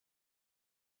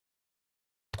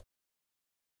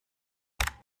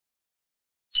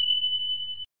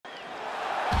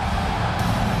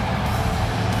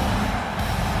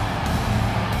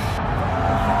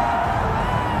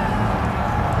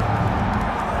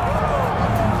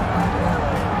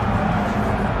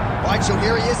right, so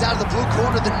here he is out of the blue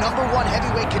corner, the #1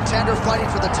 heavyweight contender fighting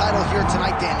for the title here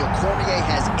tonight. Daniel Cormier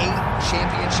has 8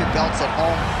 championship belts at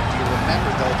home. Do you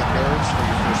remember, though, the nerves for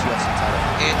your first UFC title?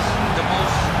 It's the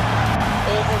most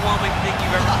overwhelming thing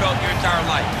you've ever felt in your entire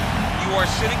life. You are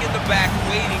sitting in the back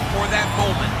waiting for that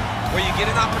moment where you get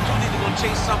an opportunity to go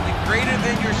chase something greater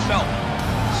than yourself.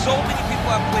 So many people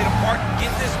have played a part to get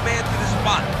this man to this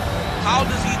spot. How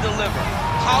does he deliver?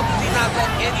 How does he not let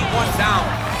anyone down?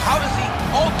 How does he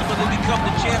ultimately become the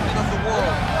champion of the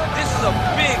world? This is a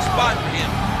big spot for him.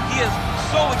 He is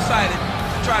so excited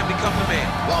to try and become the man.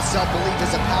 While self-belief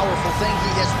is a powerful thing, he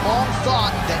has long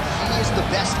thought that he is the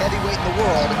best heavyweight in the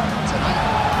world. Tonight,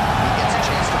 he gets a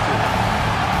chance to prove it.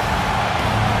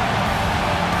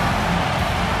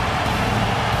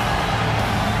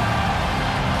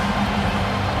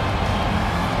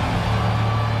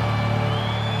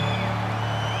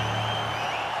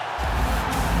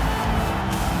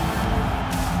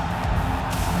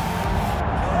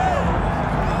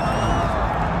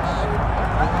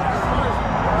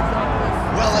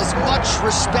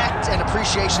 Respect and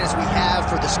appreciation as we have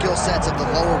for the skill sets of the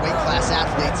lower weight class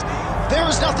athletes, there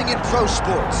is nothing in pro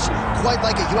sports quite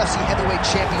like a UFC heavyweight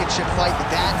championship fight.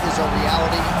 That is a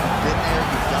reality. You've been there,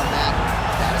 you've done that.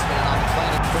 Baddest man on the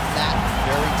planet put that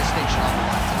very distinction on the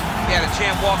line. Yeah, the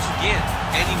champ walks again,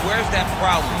 and he wears that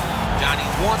proudly. Johnny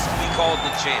wants to be called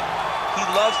the champ. He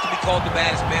loves to be called the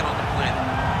baddest man on the planet.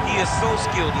 He is so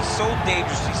skilled, he's so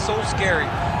dangerous, he's so scary,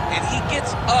 and he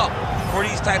gets up for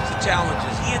these types of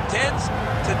challenges. He intends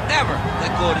to never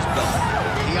let go of his belt.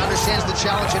 He understands the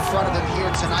challenge in front of him here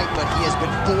tonight, but he has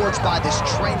been forged by this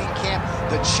training camp,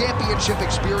 the championship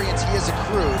experience he has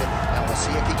accrued, and we'll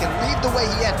see if he can lead the way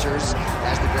he enters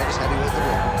as the greatest heavyweight in the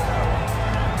world.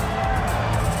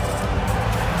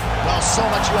 Well, so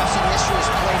much UFC history is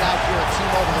played out here at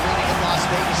T-Mobile Arena in Las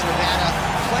Vegas, Nevada.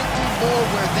 Plenty more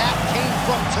where that came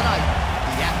from tonight.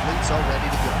 The athletes are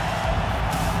ready to go.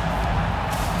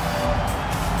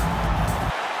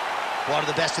 One of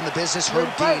the best in the business, Herb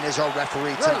Dean, is our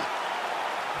referee tonight.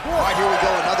 All right, here we go.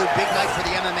 Another big night for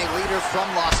the MMA leader from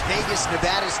Las Vegas,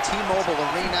 Nevada's T-Mobile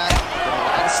Arena. There were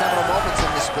a lot of seminal moments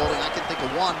in this building. I can think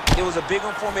of one. It was a big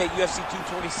one for me at UFC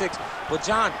 226. But,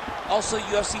 John, also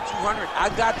UFC 200. I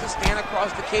got to stand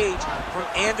across the cage from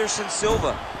Anderson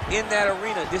Silva in that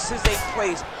arena. This is a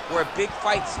place where big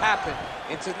fights happen.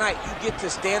 And tonight, you get to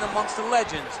stand amongst the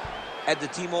legends at the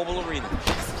T-Mobile Arena.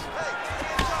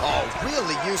 Oh,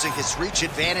 really using his reach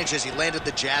advantage as he landed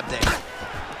the jab there.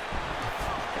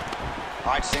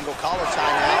 All right, single collar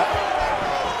tie now.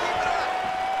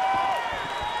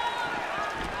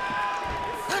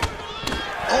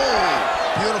 Oh,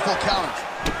 beautiful counter.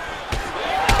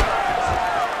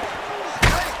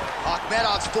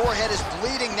 Ahmedov's forehead is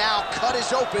bleeding now. Cut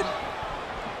is open.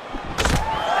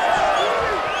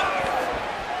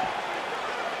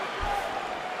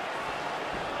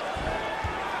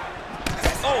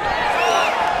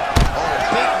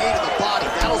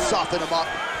 Soften him up.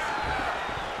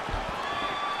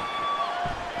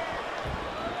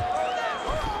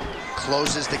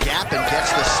 Closes the gap and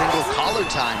gets the single collar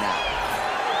tie now.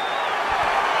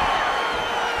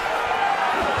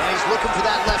 And he's looking for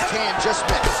that left hand, just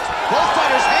missed. Both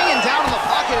fighters hanging down in the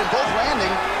pocket and both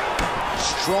landing.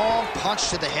 Strong punch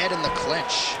to the head in the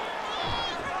clinch.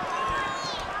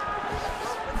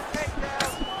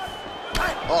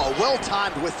 Oh, well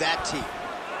timed with that tee.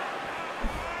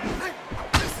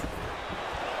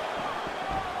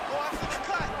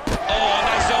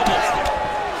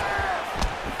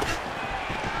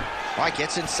 All right,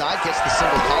 gets inside, gets the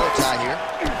single collar tie here.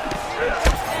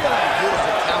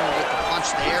 Beautiful counter with the punch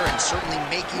there, and certainly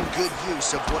making good use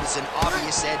of what is an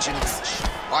obvious edge and reach.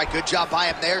 All right, good job by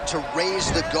him there to raise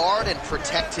the guard and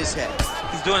protect his head.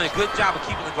 He's doing a good job of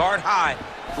keeping the guard high,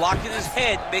 blocking his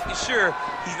head, making sure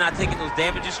he's not taking those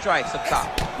damaging strikes up top.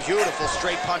 Beautiful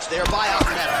straight punch there by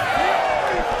Ahmedov.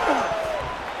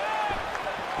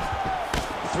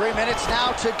 3 minutes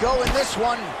now to go in this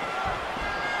one.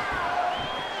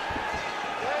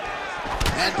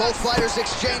 And both fighters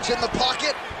exchange in the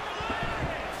pocket.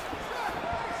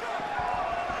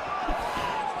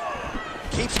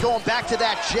 Keeps going back to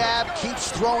that jab, keeps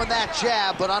throwing that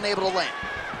jab, but unable to land.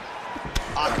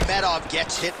 Ahmedov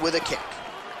gets hit with a kick.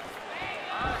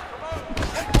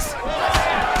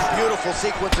 Beautiful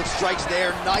sequence of strikes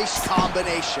there, nice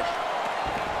combination.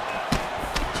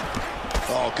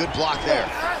 Oh, good block there.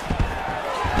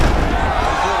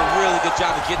 He's doing a really good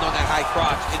job of getting on that high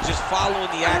crotch and just following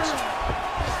the action.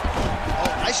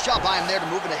 Nice job by him there to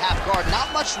move into half guard.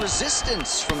 Not much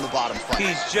resistance from the bottom fighter.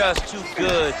 He's just too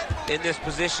good in this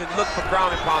position. Look for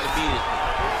ground and pound to beat it.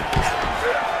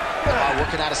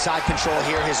 Working out of side control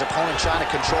here. His opponent trying to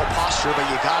control posture, but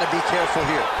you got to be careful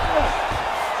here.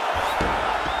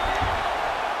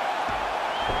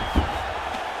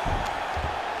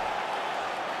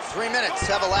 Three minutes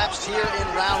have elapsed here in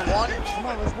round one. Come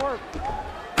on, let's work.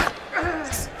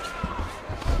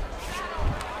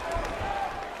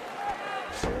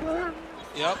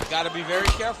 Yep, got to be very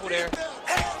careful there.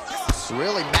 He's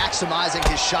really maximizing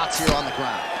his shots here on the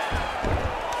ground.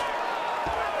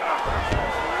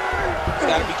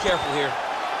 Got to be careful here.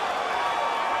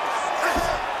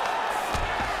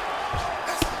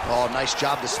 Oh, nice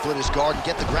job to split his guard and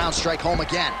get the ground strike home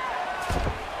again.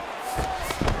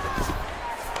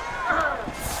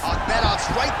 Ahmedov's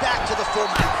right back to the full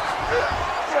mount.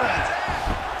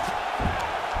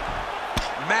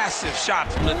 Massive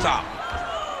shot from the top.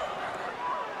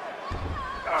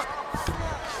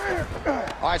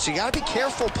 All right, so you got to be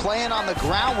careful playing on the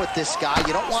ground with this guy.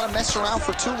 You don't want to mess around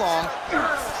for too long.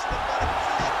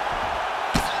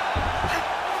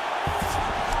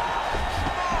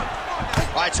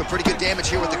 All right, so pretty good damage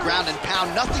here with the ground and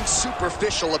pound. Nothing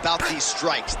superficial about these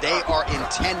strikes. They are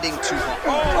intending to harm.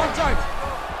 Oh, arm triangle.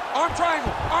 Arm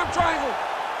triangle. Arm triangle.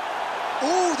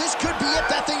 Ooh, this could be it.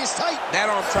 That thing is tight. That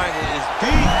arm triangle is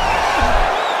deep.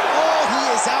 Oh, he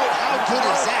is out. How good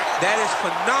is that? That is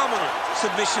phenomenal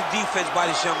submission defense by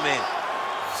this young man.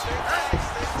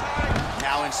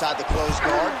 Now inside the closed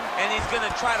guard. And he's going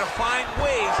to try to find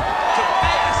ways to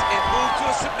pass and move to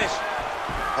a submission.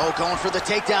 Oh, going for the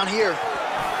takedown here.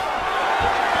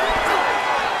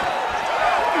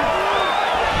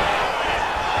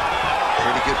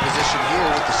 Pretty good position here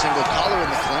with the single collar in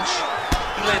the clinch.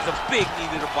 He lands a big knee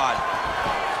to the body.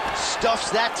 Stuffs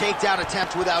that takedown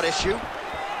attempt without issue.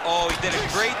 Oh, he did a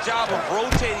great job of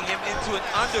rotating him into an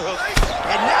underhook.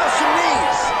 And now some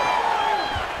knees.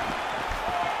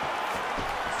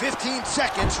 15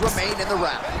 seconds remain in the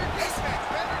round.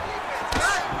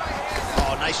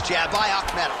 Oh, nice jab by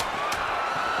Ahmedov.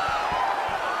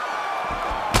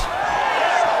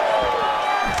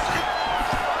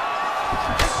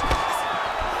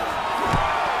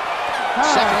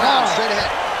 Second round, straight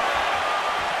ahead.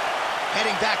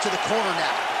 Heading back to the corner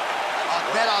now.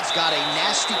 Ahmedov's got a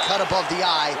nasty cut above the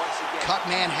eye. Cut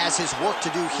man has his work to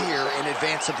do here in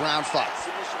advance of round 5.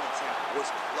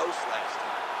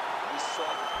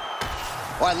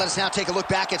 All right, let us now take a look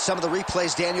back at some of the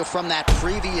replays, Daniel, from that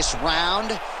previous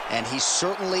round. And he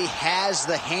certainly has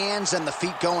the hands and the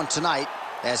feet going tonight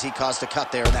as he caused a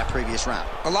cut there in that previous round.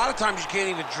 A lot of times you can't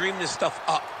even dream this stuff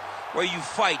up, where you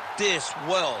fight this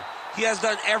well. He has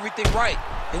done everything right,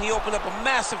 and he opened up a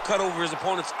massive cut over his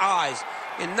opponent's eyes.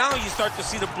 And now you start to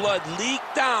see the blood leak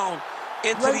down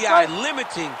into the eye,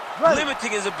 limiting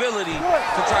his ability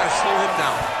to try to slow him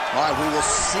down. All right, we will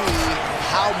see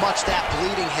how much that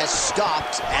bleeding has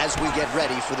stopped as we get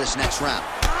ready for this next round.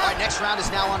 All right, next round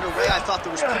is now underway. I thought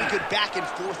there was pretty good back and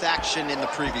forth action in the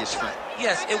previous frame.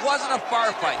 Yes, it wasn't a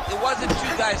firefight. It wasn't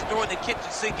two guys throwing the kitchen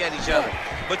sink at each other.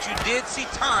 But you did see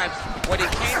times where they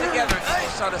came together and you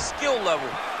saw the skill level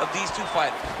of these two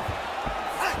fighters.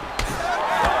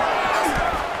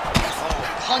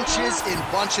 Punches in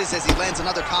bunches as he lands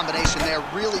another combination there.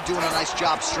 Really doing a nice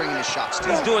job stringing his shots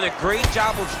together. He's doing a great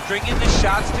job of stringing the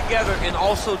shots together and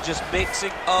also just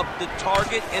mixing up the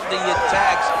target and the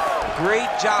attacks. Great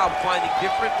job finding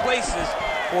different places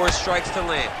for his strikes to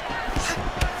land.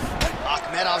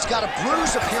 Ahmedov's got a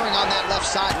bruise appearing on that left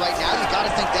side right now. You got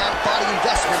to think that body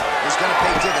investment is going to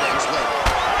pay dividends later.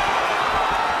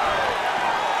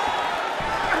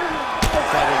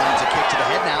 Fighter lands a kick to the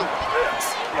head now.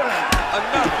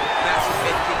 Another massive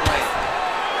head kick land.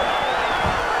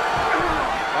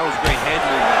 That was great head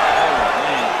movement. Oh,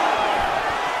 man.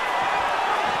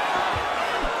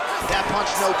 That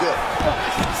punch no good.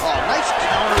 Oh, nice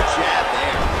counter jab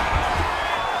there.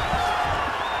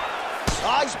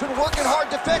 He's been working hard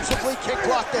defensively. Kick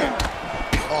block there.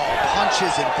 Oh,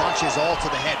 punches and bunches all to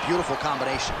the head. Beautiful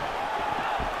combination.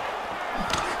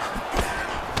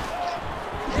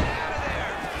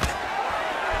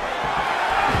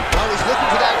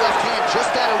 Looking for that left hand, just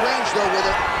out of range though with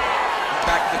it.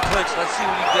 Back to the clinch, let's see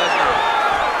what he does now.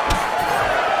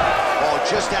 Oh,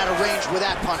 just out of range with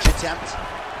that punch attempt.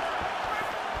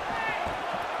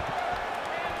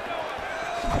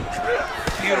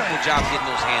 Beautiful job getting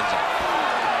those hands up.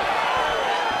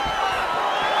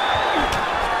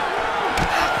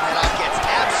 Ahmedov gets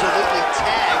absolutely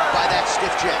tagged by that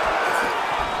stiff jab.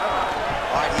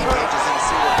 All right, he engages in a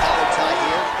single collar tie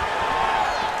here.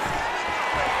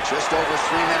 Just over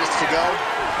 3 minutes to go. Oh,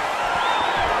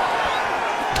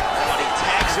 and he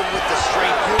tags him with the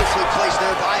straight, beautifully placed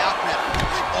there by Ahmedov.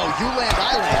 Oh, you land,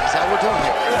 I land. Is that what we're doing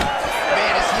here?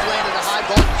 Man, as he landed a high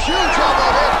ball.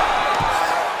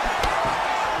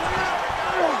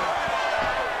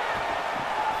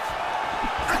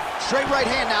 right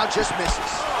hand now just misses.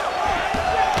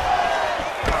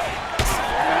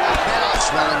 Ahmedov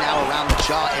swelling now around the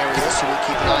jaw area, so we'll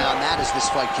keep an eye on that as this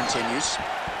fight continues.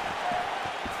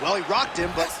 Well, he rocked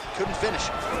him, but couldn't finish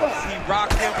him. He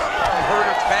rocked him, he hurt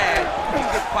him bad. He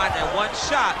could find that one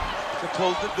shot to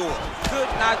close the door. Could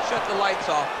not shut the lights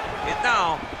off, and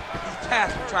now he's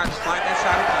tasked with trying to find that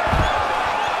shot again.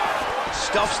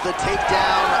 Stuffs the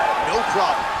takedown, no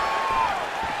problem.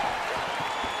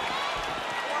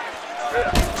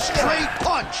 Straight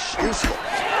punch, useful.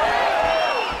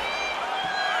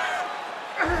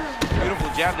 Beautiful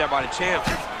jab there by the champ.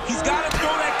 He's got to throw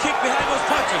that kick behind those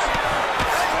punches.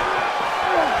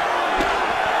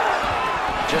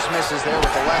 Just misses there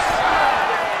with the left.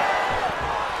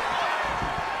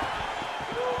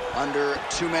 Under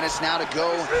 2 minutes now to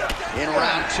go in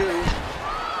round 2. Clean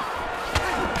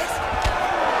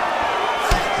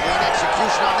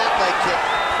execution on that leg kick.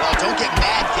 Well, don't get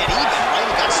mad, get even, right?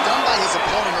 He got stunned by his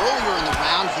opponent earlier in the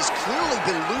round. He's clearly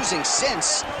been losing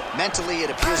since. Mentally,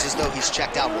 it appears as though he's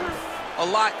checked out. A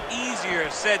lot easier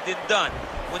said than done.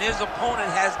 When his opponent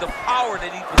has the power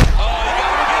that he possesses. Oh, he got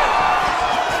him again.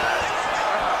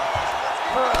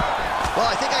 Well,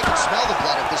 I think I can smell the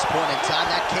blood at this point in time.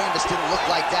 That canvas didn't look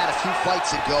like that a few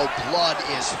fights ago. Blood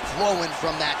is flowing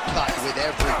from that cut with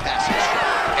every passing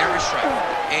strike. Every strike.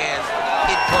 And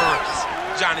it burns.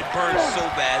 John, it burns so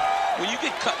bad. When you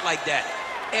get cut like that,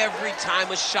 every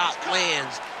time a shot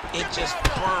lands, it just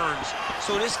burns.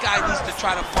 So this guy needs to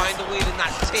try to find a way to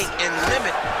not take and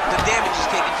limit the damage he's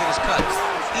taking to his cuts.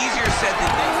 Easier said than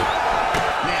done.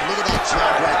 Man, look at that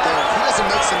jab right there. If he doesn't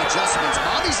make some adjustments,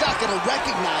 Bobby's not going to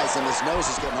recognize him. His nose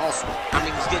is getting all swollen. I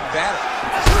mean, he's getting better.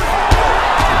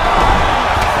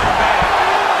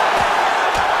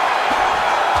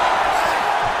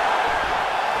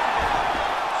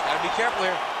 Gotta be careful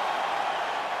here.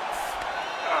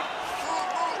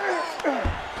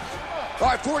 All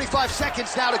right, 45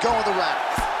 seconds now to go in the round.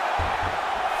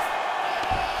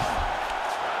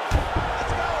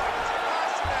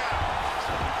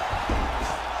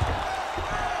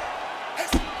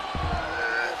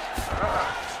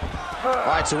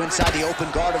 All right, so inside the open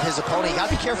guard of his opponent. You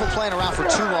gotta be careful playing around for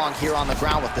too long here on the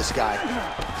ground with this guy.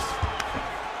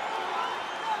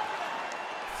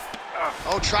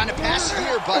 Oh, trying to pass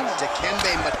here, but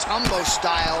Dikembe Mutombo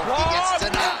style, he gets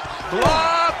denied.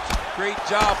 Blocked! Great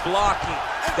job blocking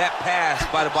that pass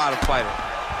by the bottom fighter.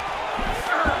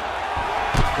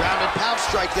 Ground and pound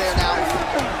strike there now.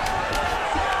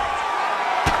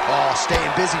 Oh,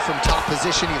 staying busy from top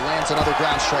position. He lands another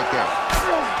ground strike there.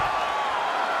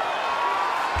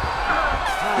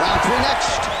 Round 3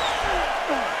 next.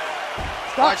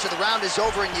 All right, so the round is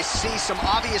over, and you see some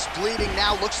obvious bleeding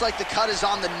now. Looks like the cut is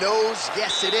on the nose.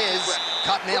 Yes, it is.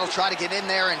 Cut man will try to get in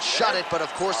there and shut it, but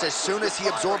of course, as soon as he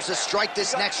absorbs a strike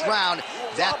this next round,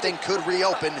 that thing could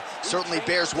reopen. Certainly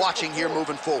bears watching here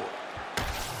moving forward.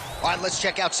 All right, let's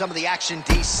check out some of the action,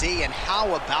 DC, and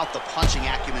how about the punching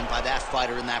acumen by that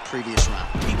fighter in that previous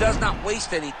round? He does not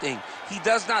waste anything. He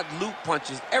does not loop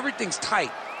punches. Everything's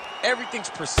tight. Everything's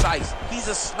precise. He's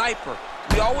a sniper.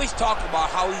 We always talk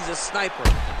about how he's a sniper.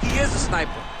 He is a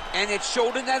sniper, and it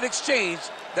showed in that exchange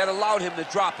that allowed him to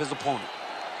drop his opponent.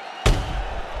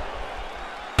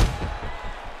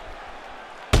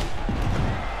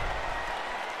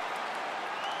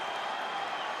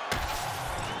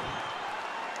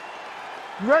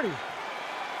 Ready.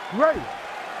 Ready.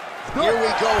 Here we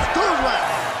go, 3rd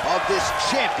round of this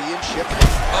championship.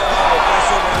 Oh,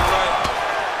 that's over the right.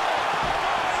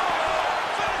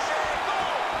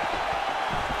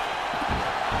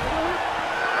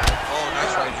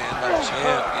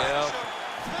 Yeah.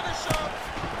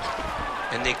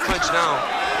 And they clinch now.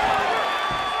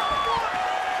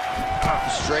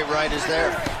 Straight right is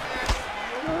there.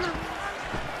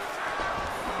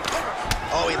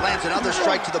 Oh, he lands another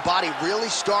strike to the body, really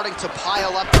starting to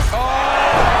pile up. Oh!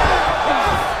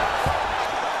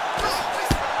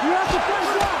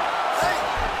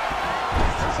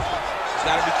 He's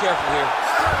got to be careful here.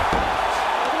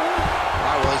 All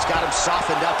right, well, he's got him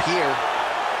softened up here.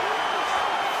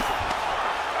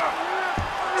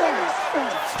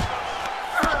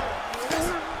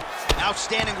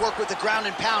 Outstanding work with the ground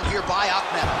and pound here by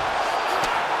Ahmedov.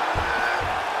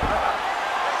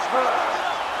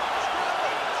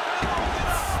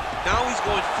 Now he's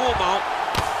going full mount.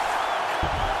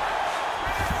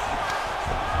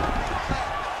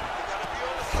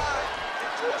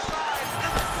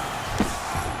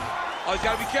 Oh, he's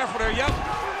got to be careful there, yep.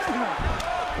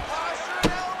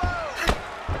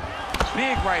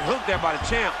 Big right hook there by the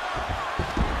champ.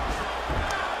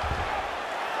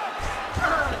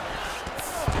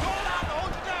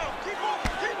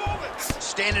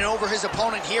 Standing over his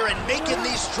opponent here and making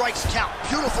these strikes count.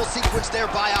 Beautiful sequence there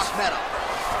by Ahmedov.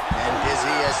 And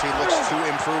busy as he looks to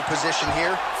improve position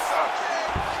here.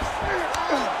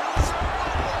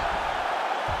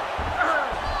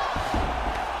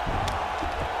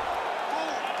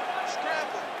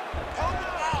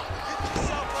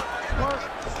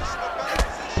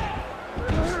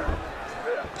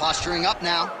 Posturing up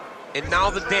now. And now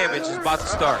the damage is about to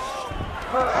start.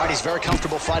 All right, he's very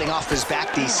comfortable fighting off his back,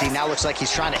 DC. Now looks like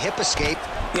he's trying to hip escape.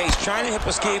 Yeah, he's trying to hip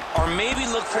escape or maybe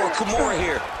look for a Kimura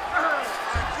here.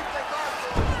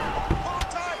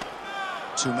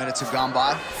 2 minutes have gone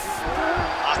by.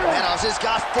 Ahmedov has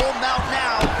got full mount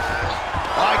now.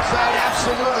 All right, crowd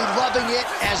absolutely loving it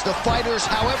as the fighters,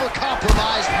 however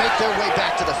compromised, make their way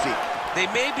back to the feet.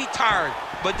 They may be tired,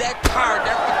 but that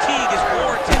fatigue is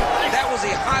warranted. That was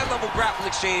a high-level grappling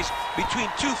exchange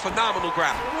between two phenomenal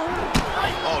grapplers.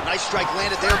 Oh, nice strike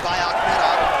landed there by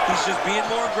Ahmedov. He's just being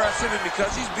more aggressive, and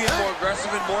because he's being more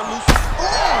aggressive and more loose.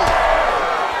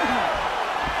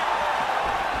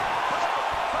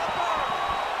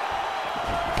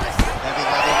 Heavy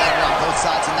level landed on both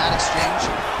sides in that exchange.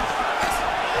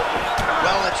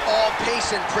 Well, it's all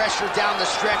pace and pressure down the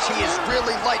stretch. He is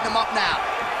really lighting him up now.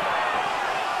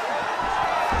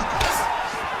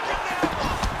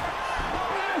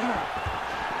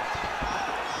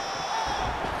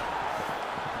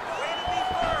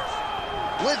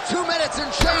 With 2 minutes and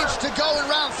change to go in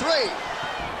round 3.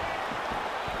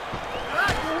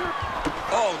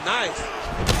 Oh, nice.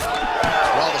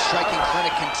 Well, the striking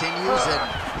clinic continues, and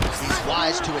he's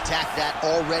wise to attack that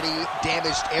already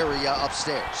damaged area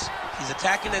upstairs. He's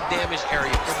attacking that damaged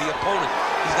area for the opponent.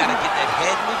 He's got to get that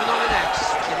head moving on an axis.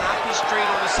 He cannot be straight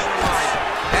on the center line.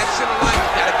 That center line,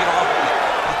 you got to get off of it.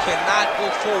 You cannot go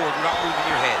forward without moving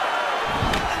your head.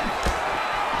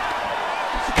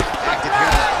 Active here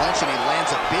in the clinch, and he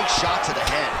lands a big shot to the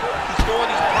head. He's throwing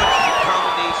these punches in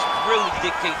combination, really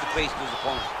dictate the pace to his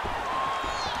opponent.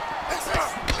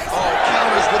 Oh,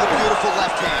 counters with a beautiful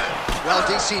left hand. Well,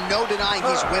 DC, no denying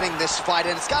he's winning this fight,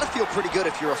 and it's got to feel pretty good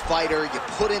if you're a fighter. You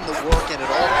put in the work, and it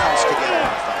all comes together in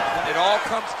the fight. When it all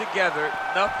comes together,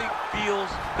 nothing feels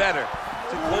better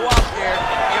to go out there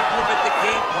and implement the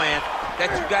game plan that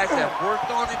you guys have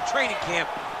worked on in training camp,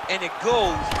 and it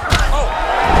goes. Oh!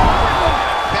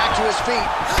 Back to his feet.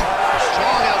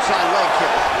 Strong outside leg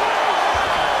kick.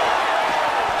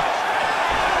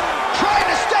 Trying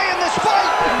to stay in this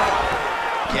fight.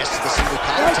 Yes, the single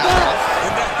collar tie.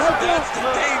 And that's the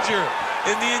danger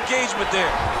in the engagement there.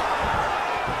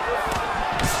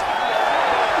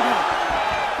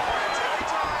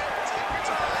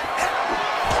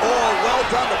 Oh, well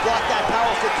done to block that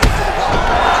powerful kick to the body.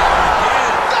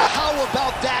 How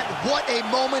about that? What a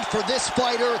moment for this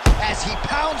fighter as he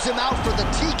pounds him out for the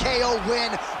TKO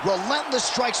win. Relentless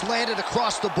strikes landed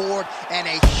across the board, and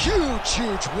a huge,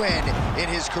 huge win in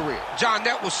his career. John,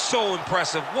 that was so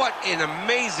impressive. What an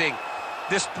amazing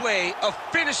display of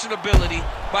finishing ability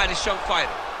by this young fighter.